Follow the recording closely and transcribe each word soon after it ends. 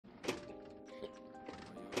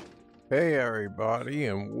Hey everybody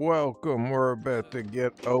and welcome. We're about to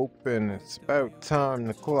get open. It's about time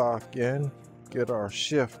to clock in, get our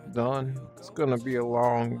shift done. It's gonna be a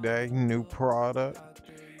long day, new product.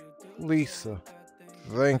 Lisa,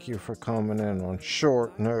 thank you for coming in on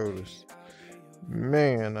short notice.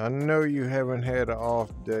 Man, I know you haven't had an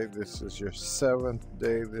off day. This is your 7th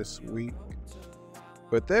day this week.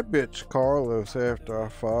 But that bitch Carlos, after I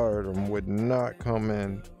fired him, would not come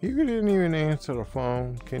in. He didn't even answer the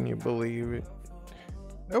phone. Can you believe it?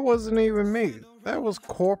 That wasn't even me. That was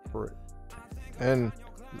corporate. And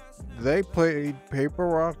they played paper,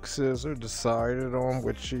 rock, scissors, decided on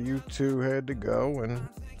which of you two had to go. And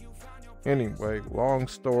anyway, long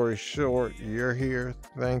story short, you're here.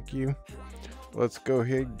 Thank you. Let's go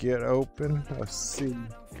ahead and get open. Let's see.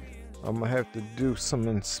 I'm going to have to do some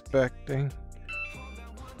inspecting.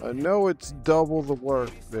 I know it's double the work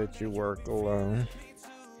that you work alone.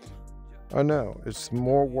 I know it's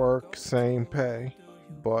more work, same pay,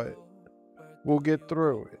 but we'll get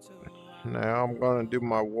through it. Now I'm gonna do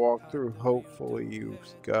my walkthrough. Hopefully you've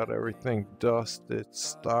got everything dusted,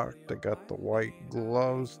 stocked. I got the white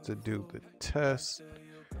gloves to do the test.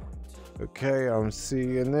 Okay, I'm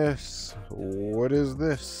seeing this. What is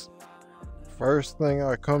this? First thing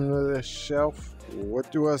I come to this shelf,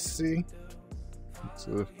 what do I see? It's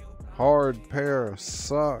a hard pair of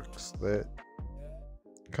socks that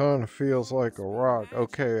kind of feels like a rock.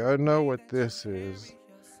 Okay, I know what this is.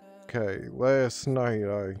 Okay, last night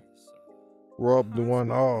I rubbed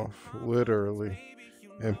one off, literally,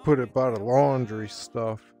 and put it by the laundry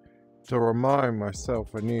stuff to remind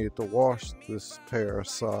myself I needed to wash this pair of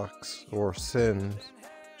socks, or sins.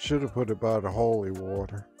 Should have put it by the holy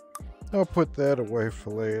water. I'll put that away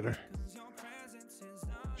for later.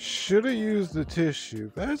 Should have used the tissue.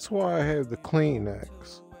 That's why I have the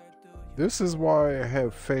Kleenex. This is why I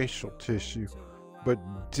have facial tissue, but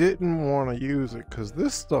didn't want to use it because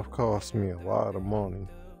this stuff cost me a lot of money.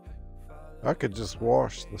 I could just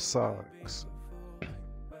wash the socks.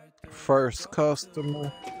 First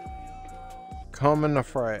customer, coming to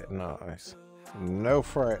fraternize. No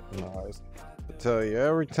fraternize. I tell you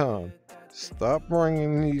every time, stop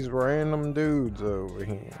bringing these random dudes over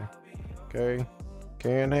here. Okay?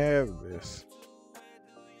 Can't have this.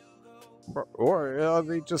 Or are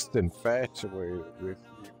they just infatuated with you?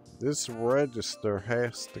 This register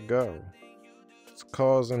has to go. It's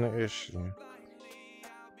causing an issue.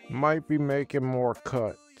 Might be making more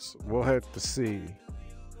cuts. We'll have to see.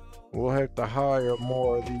 We'll have to hire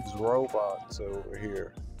more of these robots over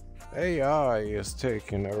here. AI is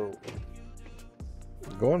taking over.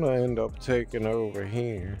 Gonna end up taking over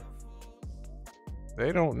here.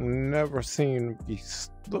 They don't never seem to be.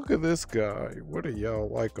 Look at this guy. What are y'all,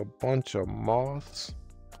 like a bunch of moths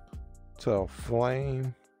to a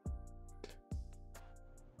flame?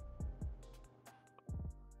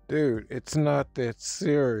 Dude, it's not that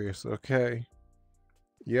serious, okay?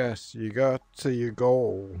 Yes, you got to your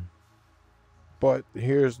goal. But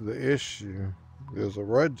here's the issue. There's a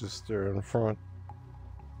register in front.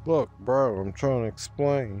 Look, bro, I'm trying to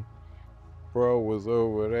explain. Bro was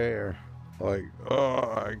over there. Like, oh,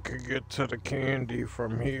 I could get to the candy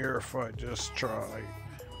from here if I just tried.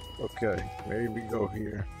 Okay, maybe go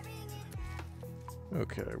here.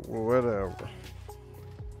 Okay, well, whatever.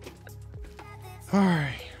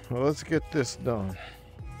 Alright, well, let's get this done.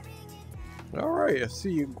 Alright, I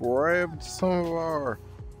see you grabbed some of our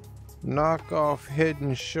knockoff Head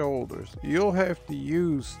and Shoulders. You'll have to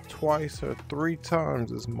use twice or 3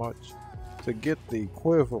 times as much to get the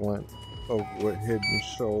equivalent of what Head and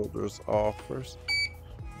Shoulders offers,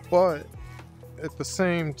 but at the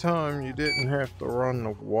same time you didn't have to run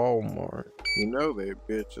to Walmart. You know that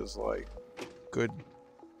bitch is like good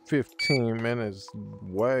 15 minutes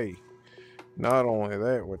away. Not only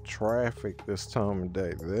that, with traffic this time of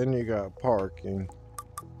day, then you got parking.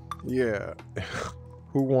 Yeah.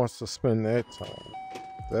 Who wants to spend that time?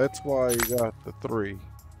 That's why you got the 3.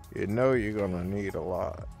 You know you're gonna need a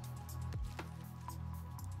lot.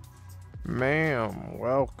 Ma'am,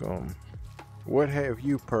 welcome. What have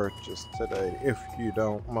you purchased today, if you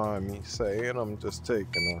don't mind me saying? I'm just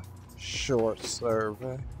taking a short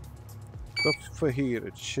serving. The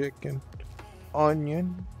fajita chicken,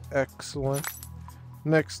 onion, excellent.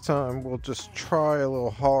 Next time we'll just try a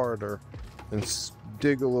little harder and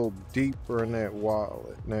dig a little deeper in that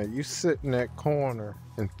wallet. Now you sit in that corner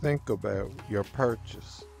and think about your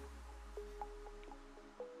purchase.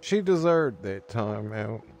 She deserved that time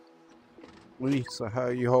out. Lisa, how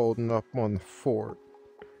you holding up on the fort?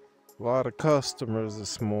 A lot of customers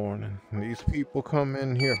this morning. These people come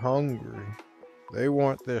in here hungry. They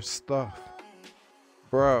want their stuff.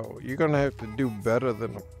 Bro, you're gonna have to do better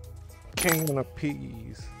than a can of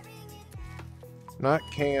peas. Not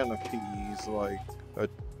can of peas like a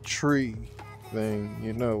tree thing,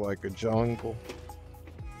 you know, like a jungle.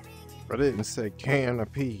 I didn't say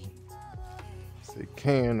canopy. I said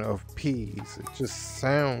can of peas. It just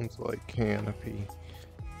sounds like canopy.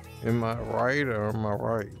 Am I right or am I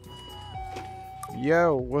right?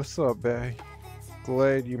 Yo, what's up, bae?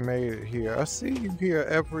 Glad you made it here. I see you here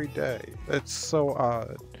every day. That's so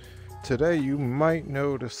odd. Today you might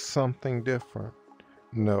notice something different.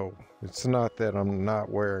 No, it's not that I'm not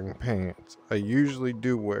wearing pants. I usually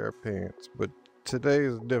do wear pants, but today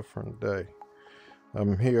is a different day.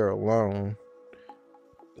 I'm here alone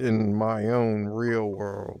in my own real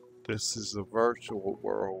world. This is a virtual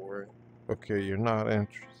world, right? Okay, you're not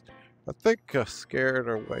interested. I think I scared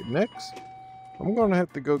her away. Next, I'm gonna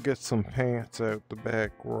have to go get some pants out the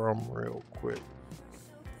back room real quick.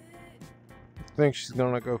 I think she's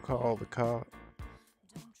gonna go call the cop.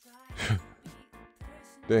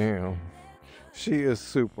 Damn. She is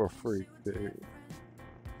super freak, dude.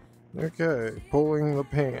 Okay, pulling the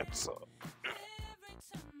pants up.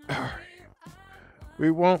 Alright. We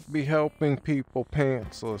won't be helping people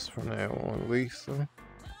pantsless from now on, Lisa.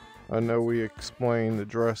 I know we explained the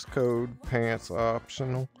dress code, pants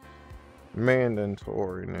optional.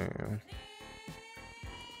 Mandatory now.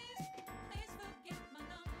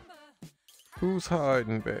 Who's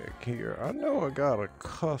hiding back here? I know I got a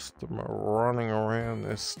customer running around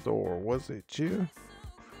this store. Was it you?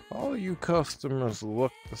 All you customers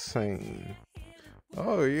look the same.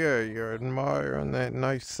 Oh yeah, you're admiring that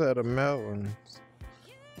nice set of melons.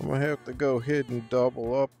 I'm gonna have to go ahead and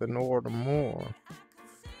double up and order more.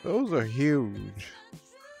 Those are huge.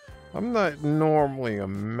 I'm not normally a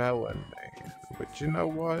melon man, but you know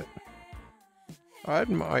what? I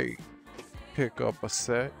might pick up a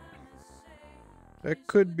set. That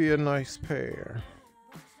could be a nice pair.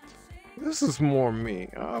 This is more me.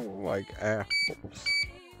 I like apples.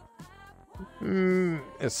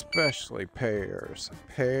 Especially pears.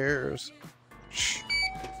 Pears,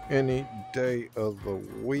 any day of the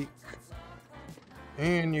week.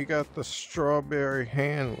 And you got the strawberry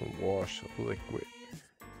hand wash liquid.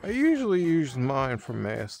 I usually use mine for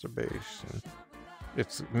masturbation.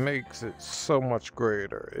 It makes it so much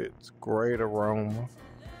greater. It's great aroma.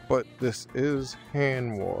 But this is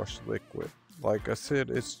hand wash liquid. Like I said,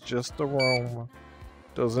 it's just aroma.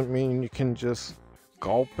 Doesn't mean you can just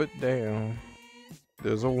gulp it down.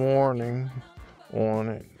 There's a warning on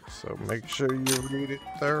it, so make sure you read it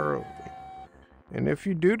thoroughly. And if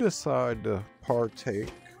you do decide to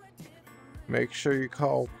partake, make sure you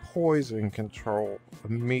call poison control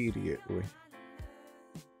immediately.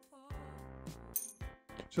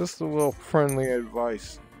 Just a little friendly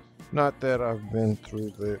advice. Not that I've been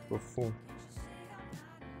through that before.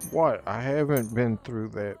 What? I haven't been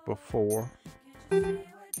through that before.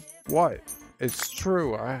 What? It's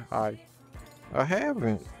true. I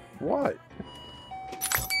haven't. What?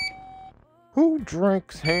 Who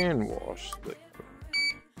drinks hand wash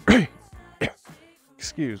liquid?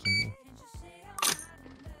 Excuse me.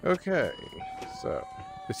 Okay, so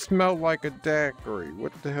it smelled like a daiquiri.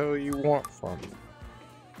 What the hell you want from me?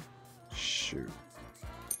 Shoot.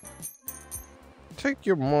 Take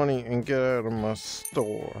your money and get out of my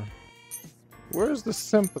store. Where's the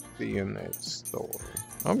sympathy in that story?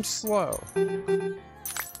 I'm slow.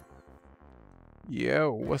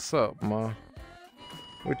 Yo, what's up, ma?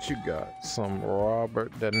 What you got? Some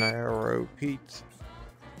Robert De Niro pizza?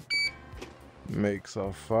 Makes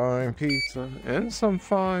a fine pizza and some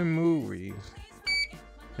fine movies.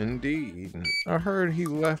 Indeed. I heard he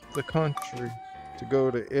left the country to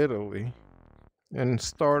go to Italy and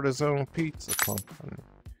start his own pizza company.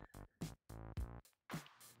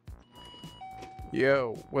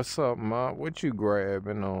 Yo, what's up, ma? What you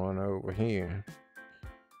grabbing on over here?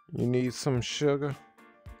 You need some sugar?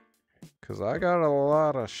 'Cause I got a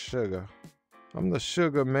lot of sugar. I'm the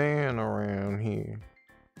sugar man around here.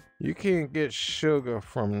 You can't get sugar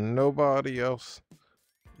from nobody else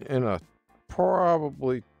in a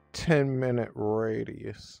probably 10-minute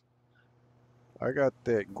radius. I got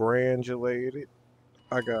that granulated.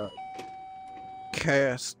 I got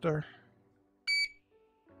castor.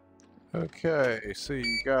 Okay, so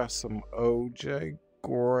you got some OJ.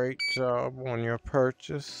 Great job on your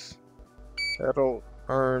purchase. That'll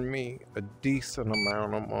earn me a decent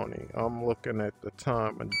amount of money. I'm looking at the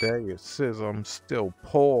time of day. It says I'm still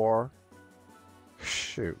poor.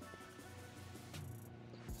 Shoot.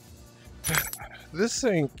 This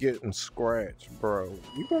ain't getting scratched, bro.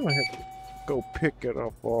 You're gonna have to go pick it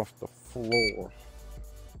up off the floor.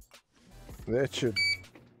 That should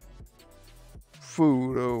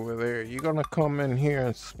food over there. You're gonna come in here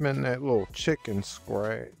and spend that little chicken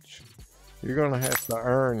scratch. You're gonna have to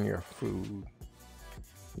earn your food.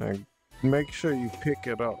 Now, make sure you pick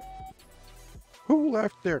it up. Who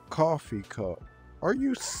left their coffee cup? Are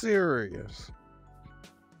you serious?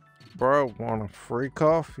 Bro, want a free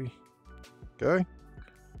coffee? Okay?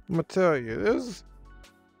 I'm gonna tell you, this is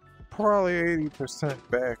probably 80%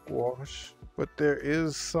 backwash, but there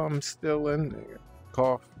is some still in there.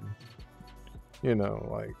 Coffee. You know,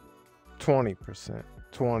 like 20%,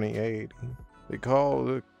 2080. They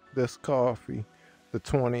call this coffee the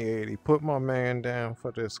 2080. Put my man down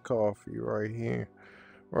for this coffee right here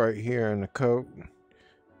in the coat.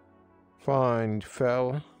 Fine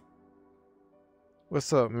fella.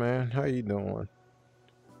 What's up, man? How you doing?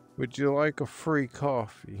 Would you like a free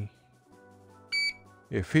coffee?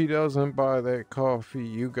 If he doesn't buy that coffee,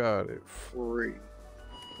 you got it free.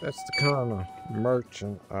 That's the kind of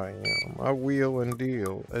merchant I am. I wheel and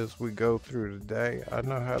deal as we go through the day. I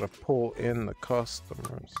know how to pull in the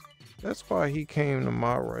customers. That's why he came to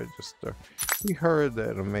my register. He heard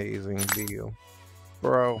that amazing deal.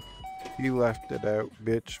 Bro, he left it out.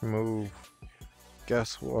 Bitch, move.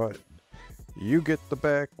 Guess what? You get the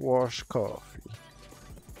backwash coffee.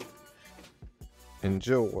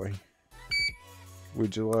 Enjoy.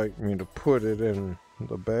 Would you like me to put it in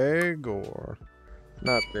the bag or...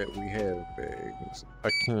 Not that we have bags. I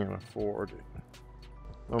can't afford it.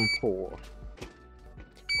 I'm poor.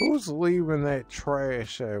 Who's leaving that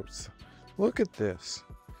trash out? Look at this.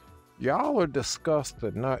 Y'all are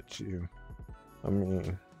disgusting, not you. I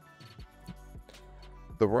mean,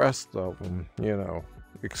 the rest of them, you know,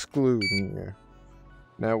 excluding you.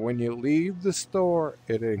 Now, when you leave the store,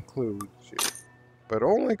 it includes you. But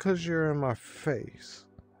only because you're in my face.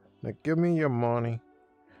 Now, give me your money.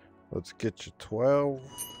 Let's get you 12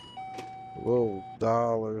 little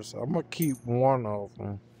dollars. I'm gonna keep one of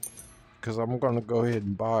them because I'm gonna go ahead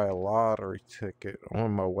and buy a lottery ticket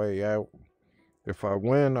on my way out. If I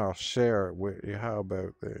win, I'll share it with you. How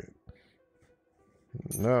about that?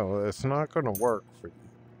 No, it's not gonna work for you.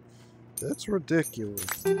 That's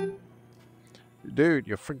ridiculous. Dude,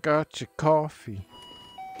 you forgot your coffee.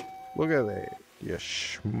 Look at that, you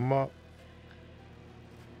schmuck.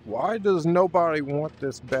 Why does nobody want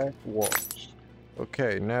this backwash?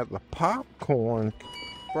 Okay, now the popcorn,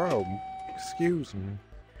 bro, excuse me.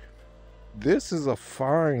 This is a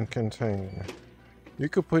fine container. You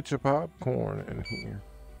could put your popcorn in here.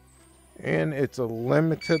 And it's a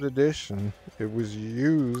limited edition. It was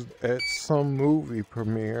used at some movie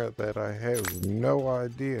premiere that I have no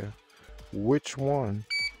idea which one.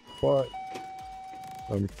 But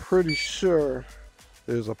I'm pretty sure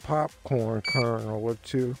there's a popcorn kernel or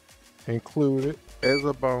two included as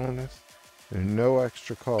a bonus and no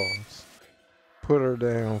extra cost. Put her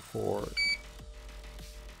down for it.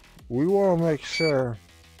 We want to make sure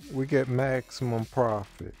we get maximum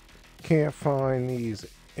profit. Can't find these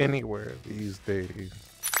anywhere these days.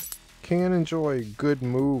 Can't enjoy a good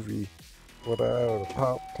movie without a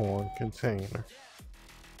popcorn container.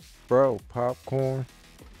 Bro, popcorn?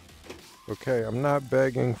 Okay, I'm not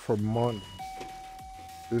begging for money.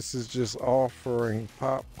 This is just offering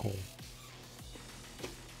popcorn.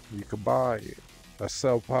 You can buy it. I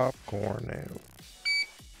sell popcorn now.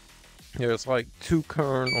 There's like 2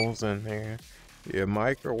 kernels in there. You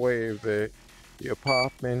microwave it. You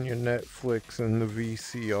pop in your Netflix and the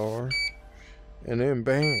VCR. And then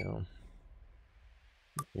bam.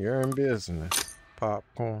 You're in business.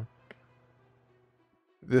 Popcorn.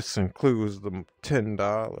 This includes the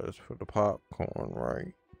 $10 for the popcorn,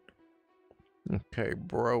 right? Okay,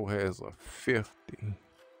 bro has a 50.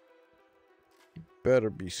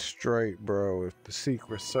 Better be straight, bro. If the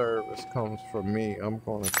Secret Service comes for me, I'm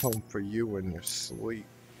gonna come for you in your sleep.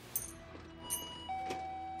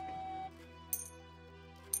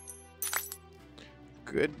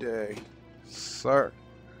 Good day, sir.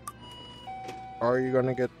 Are you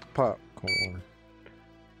gonna get the popcorn?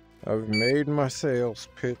 I've made my sales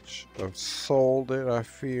pitch. I've sold it, I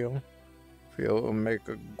feel. It'll make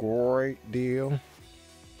a great deal.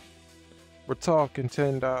 We're talking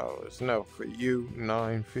 $10. No, for you,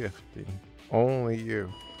 $9.50. Only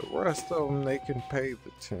you. The rest of them, they can pay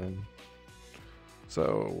the 10.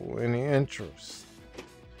 So, any interest?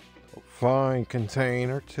 A fine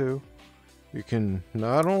container too. You can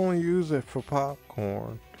not only use it for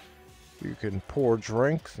popcorn, you can pour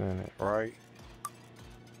drinks in it, right?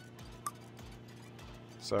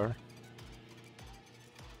 Sir?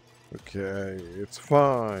 Okay, it's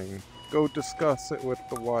fine. Go discuss it with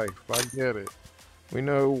the wife. I get it. We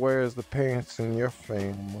know who wears the pants in your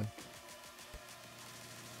family.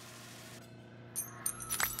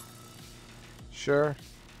 Sure.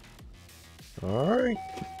 Alright.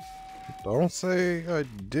 Don't say I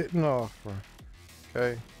didn't offer.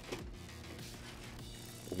 Okay?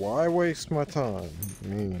 Why waste my time? I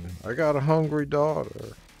mean, I got a hungry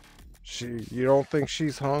daughter. You don't think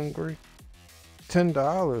she's hungry?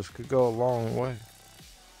 $10 could go a long way.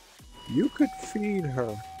 You could feed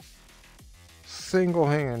her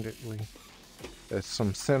single-handedly. There's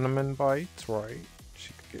some cinnamon bites, right?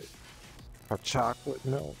 She could get her chocolate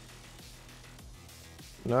milk.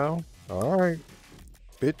 No? Alright.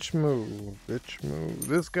 Bitch move. Bitch move.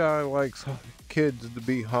 This guy likes kids to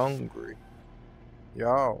be hungry.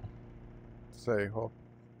 Y'all. Say, oh,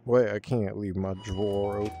 wait, I can't leave my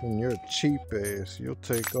drawer open. You're a cheap ass. You'll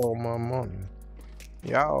take all my money.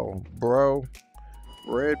 Y'all, bro.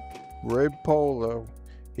 Red Polo.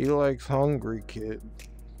 He likes hungry kids.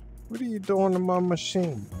 What are you doing to my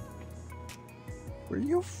machine? Were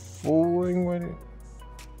you fooling with it?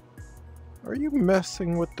 Are you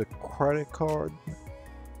messing with the credit card?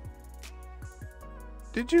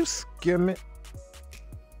 Did you skim it?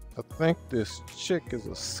 I think this chick is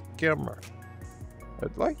a skimmer.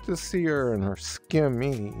 I'd like to see her in her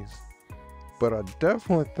skimmies, but I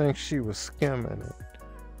definitely think she was skimming it.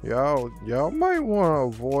 Y'all might want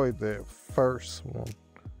to avoid that first one.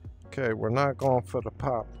 Okay, we're not going for the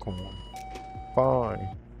popcorn.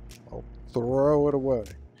 Fine. I'll throw it away.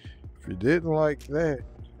 If you didn't like that,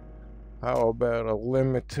 how about a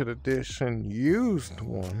limited edition used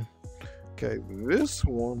one? Okay, this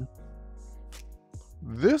one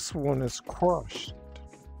is crushed.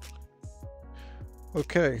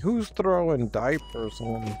 Okay, who's throwing diapers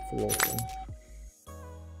on the floor?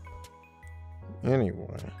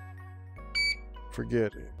 Anyway,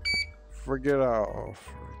 forget it. Forget our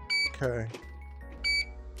offer. Okay.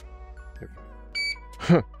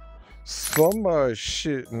 Somebody's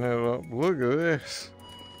shitting it up. Look at this.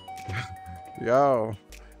 Y'all,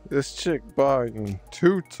 this chick buying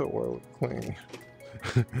 2 toilet cleaners.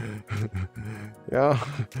 Y'all,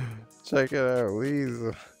 check it out,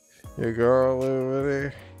 Lisa. Your girl over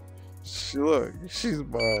there. Look, she's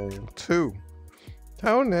buying 2.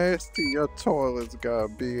 How nasty your toilets gotta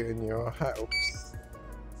be in your house?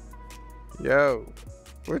 Yo,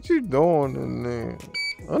 what you doing in there?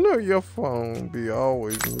 I know your phone be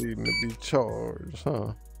always needing to be charged,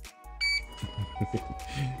 huh?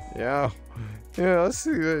 Yeah, I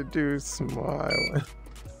see that dude smiling.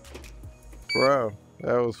 Bro,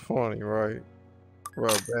 that was funny, right? Bro,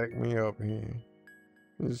 back me up here.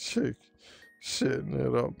 This chick shitting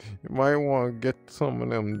it up. You might want to get some of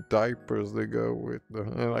them diapers to go with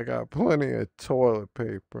them. And I got plenty of toilet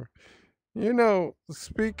paper. You know,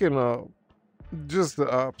 speaking of just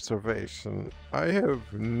the observation, I have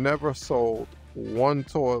never sold 1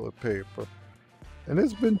 toilet paper. And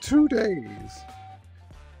it's been 2 days.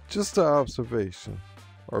 Just the observation.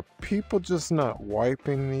 Are people just not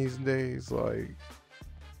wiping these days? Like,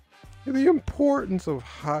 the importance of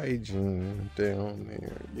hygiene down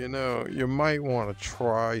there. You know, you might want to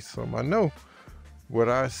try some. I know what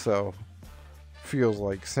I sell feels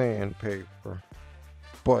like sandpaper.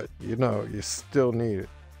 But, you know, you still need it.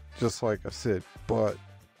 Just like I said, but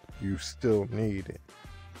you still need it.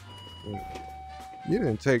 You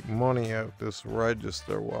didn't take money out this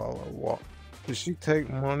register while I walked. Did she take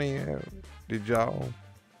money out? Did y'all?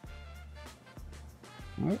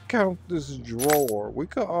 I'm gonna count this drawer. We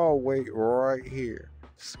could all wait right here.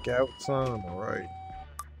 Scout's on the right.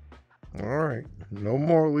 Alright. No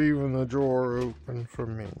more leaving the drawer open for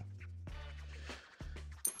me.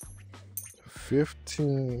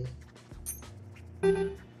 15.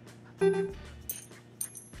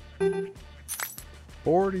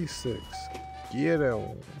 46. Get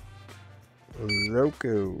on.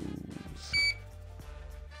 Locos.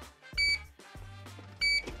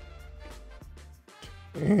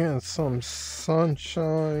 And some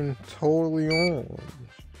sunshine totally orange.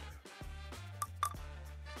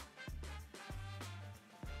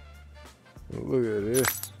 Look at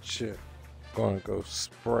this chick. Gonna go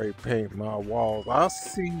spray paint my walls. I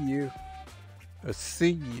see you. I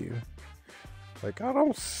see you. Like, I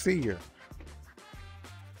don't see her.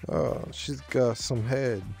 Oh, she's got some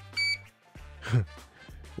head.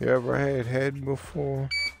 You ever had head before?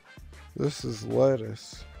 This is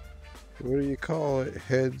lettuce. What do you call it?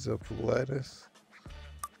 Heads of lettuce?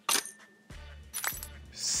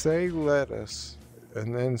 Say lettuce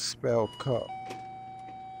and then spell cup.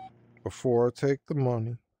 Before I take the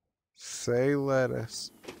money, say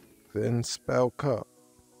lettuce, then spell cup.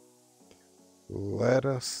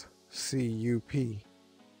 Lettuce, C-U-P.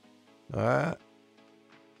 Alright?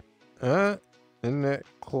 Isn't that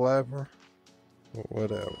clever?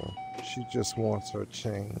 Whatever. She just wants her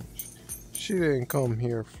change. She didn't come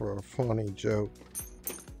here for a funny joke.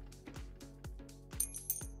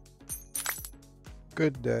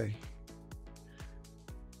 Good day.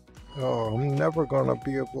 Oh, I'm never gonna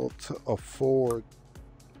be able to afford.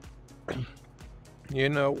 You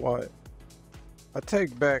know what? I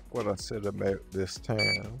take back what I said about this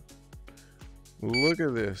town. Look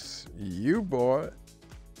at this. You bought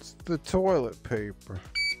the toilet paper.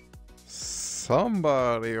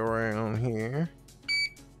 Somebody around here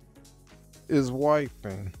is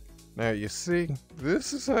wiping. Now you see,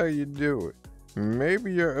 this is how you do it.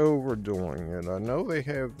 Maybe you're overdoing it. I know they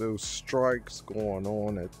have those strikes going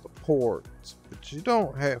on at the ports, but you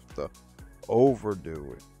don't have to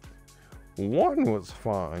overdo it. 1 was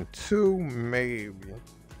fine, 2 maybe.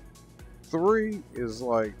 3 is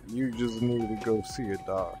like you just need to go see a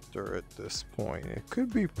doctor at this point. It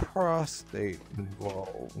could be prostate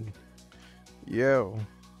involved. Yo,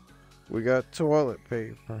 we got toilet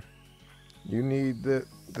paper. You need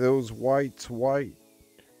those whites white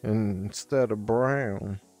instead of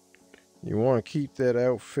brown. You want to keep that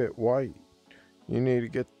outfit white. You need to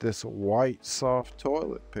get this white soft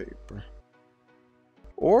toilet paper.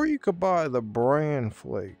 Or you could buy the bran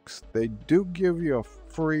flakes. They do give you a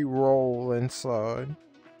free roll inside,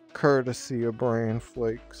 courtesy of bran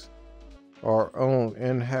flakes. Our own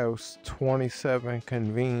in-house 27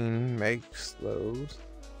 Convene makes those.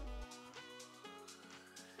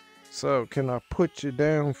 So can I put you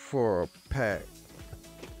down for a pack?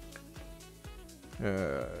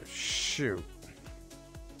 Shoot.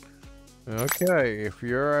 Okay, if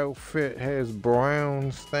your outfit has brown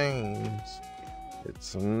stains,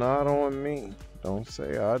 it's not on me. Don't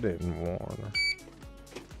say I didn't want her.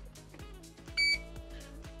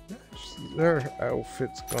 Their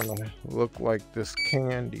outfit's gonna look like this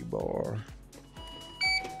candy bar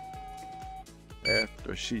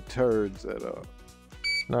after she turns it up.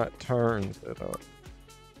 Not turns it up.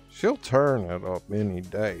 She'll turn it up any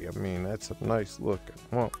day. I mean, that's a nice looking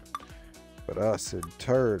woman. But I said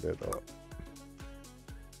turd it up.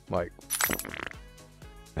 Like,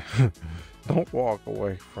 don't walk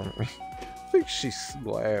away from me. I think she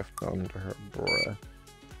laughed under her breath.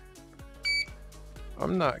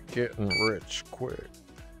 I'm not getting rich quick.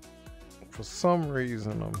 For some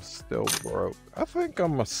reason, I'm still broke. I think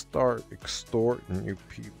I'm gonna start extorting you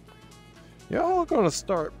people. Y'all are gonna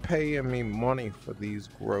start paying me money for these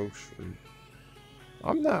groceries.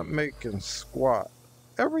 I'm not making squat.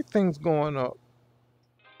 Everything's going up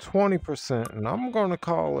 20%, and I'm gonna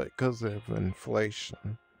call it because of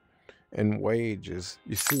inflation and wages.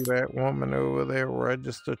 You see that woman over there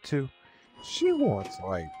registered too? She wants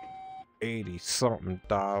like 80 something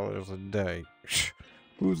dollars a day.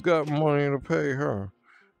 Who's got money to pay her?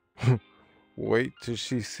 Wait till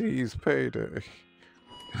she sees payday.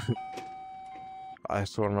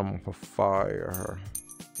 That's when I'm gonna fire her.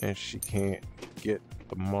 And she can't get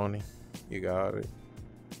the money. You got it.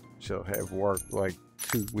 She'll have work like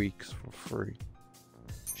 2 weeks for free.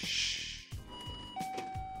 Shh.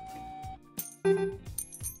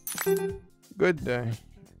 Good day.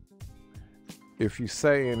 If you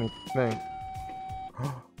say anything.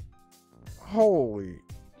 Holy.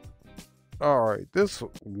 Alright, this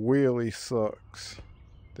really sucks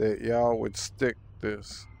that y'all would stick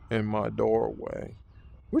this in my doorway.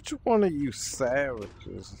 Which one of you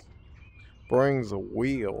savages brings a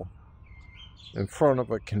wheel in front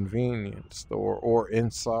of a convenience store, or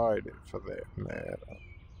inside it for that matter?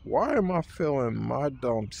 Why am I filling my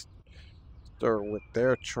dumpster with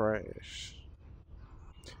their trash?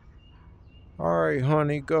 Alright,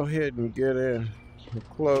 honey, go ahead and get in. You're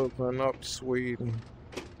closing up, sweetie.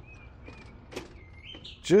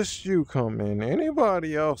 Just you come in.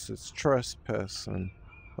 Anybody else is trespassing,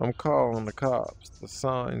 I'm calling the cops. The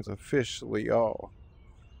sign's officially off.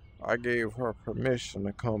 I gave her permission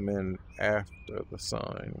to come in after the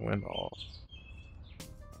sign went off.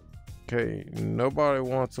 Okay, nobody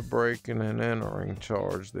wants a breaking and entering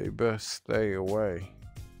charge. They best stay away.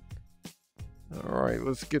 Alright,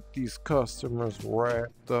 let's get these customers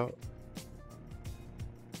wrapped up.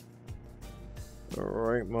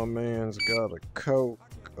 Alright, my man's got a Coke,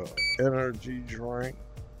 energy drink.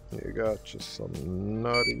 You got you some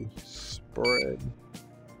nutty spread.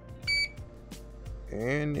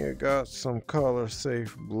 And you got some color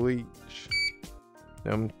safe bleach.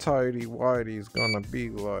 Them tidy whitey's gonna be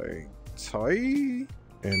like tight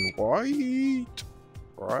and white,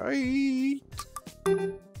 right?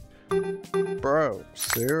 Bro,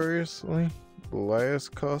 seriously?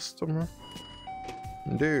 Last customer?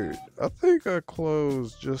 Dude, I think I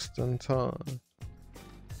closed just in time.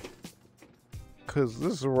 Cause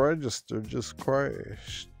this register just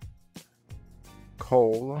crashed.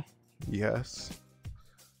 Cola, Yes.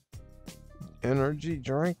 Energy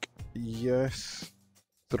drink? Yes.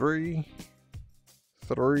 Three.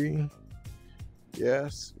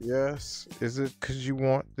 Yes, yes. Is it because you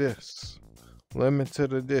want this?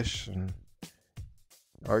 Limited edition.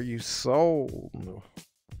 Are you sold?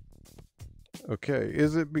 Okay,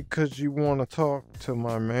 is it because you want to talk to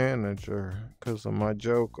my manager because of my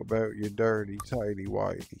joke about your dirty, tidy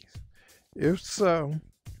whities? If so,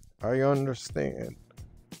 I understand.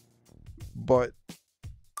 But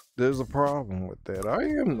there's a problem with that. I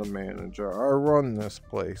am the manager. I run this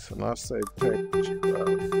place and I say pay what you got.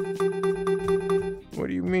 What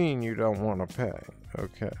do you mean you don't want to pay?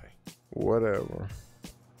 Okay, whatever.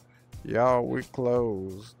 Y'all, we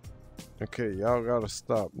closed. Okay, y'all gotta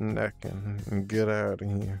stop necking and get out of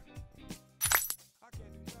here.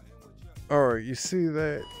 Alright, you see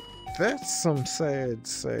that? That's some sad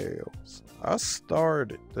sales. I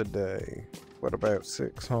started the day with about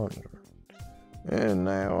 600. And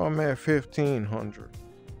now I'm at 1,500.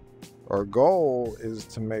 Our goal is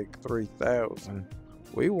to make 3,000.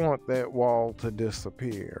 We want that wall to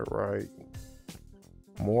disappear, right?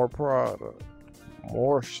 More product,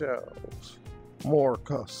 more shelves, more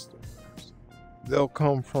customers. They'll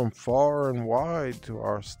come from far and wide to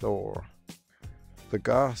our store. The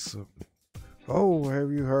gossip. Oh,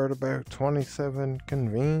 have you heard about 27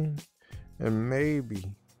 Convene? And maybe,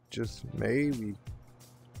 just maybe,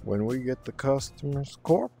 when we get the customers,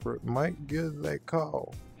 corporate might give that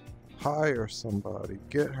call. Hire somebody.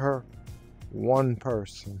 Get her one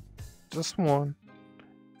person. Just one.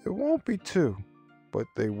 It won't be two, but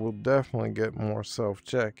they will definitely get more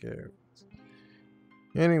self-checkouts.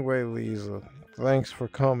 Anyway, Lisa, thanks for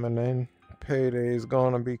coming in. Payday's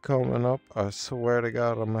gonna be coming up. I swear to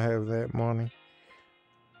God, I'm gonna have that money.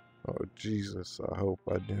 Oh, Jesus, I hope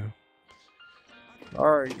I do.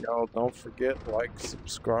 Alright, y'all, don't forget, like,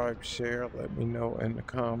 subscribe, share. Let me know in the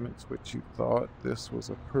comments what you thought. This was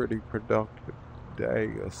a pretty productive day,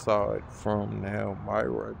 aside from now my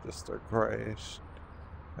register crashed.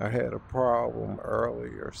 I had a problem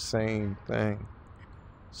earlier, same thing.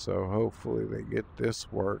 So hopefully they get this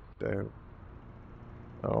worked out.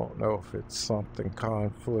 I don't know if it's something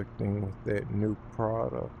conflicting with that new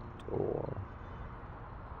product, or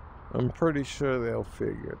I'm pretty sure they'll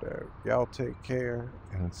figure it out. Y'all take care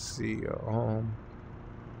and see you on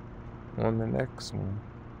the next one.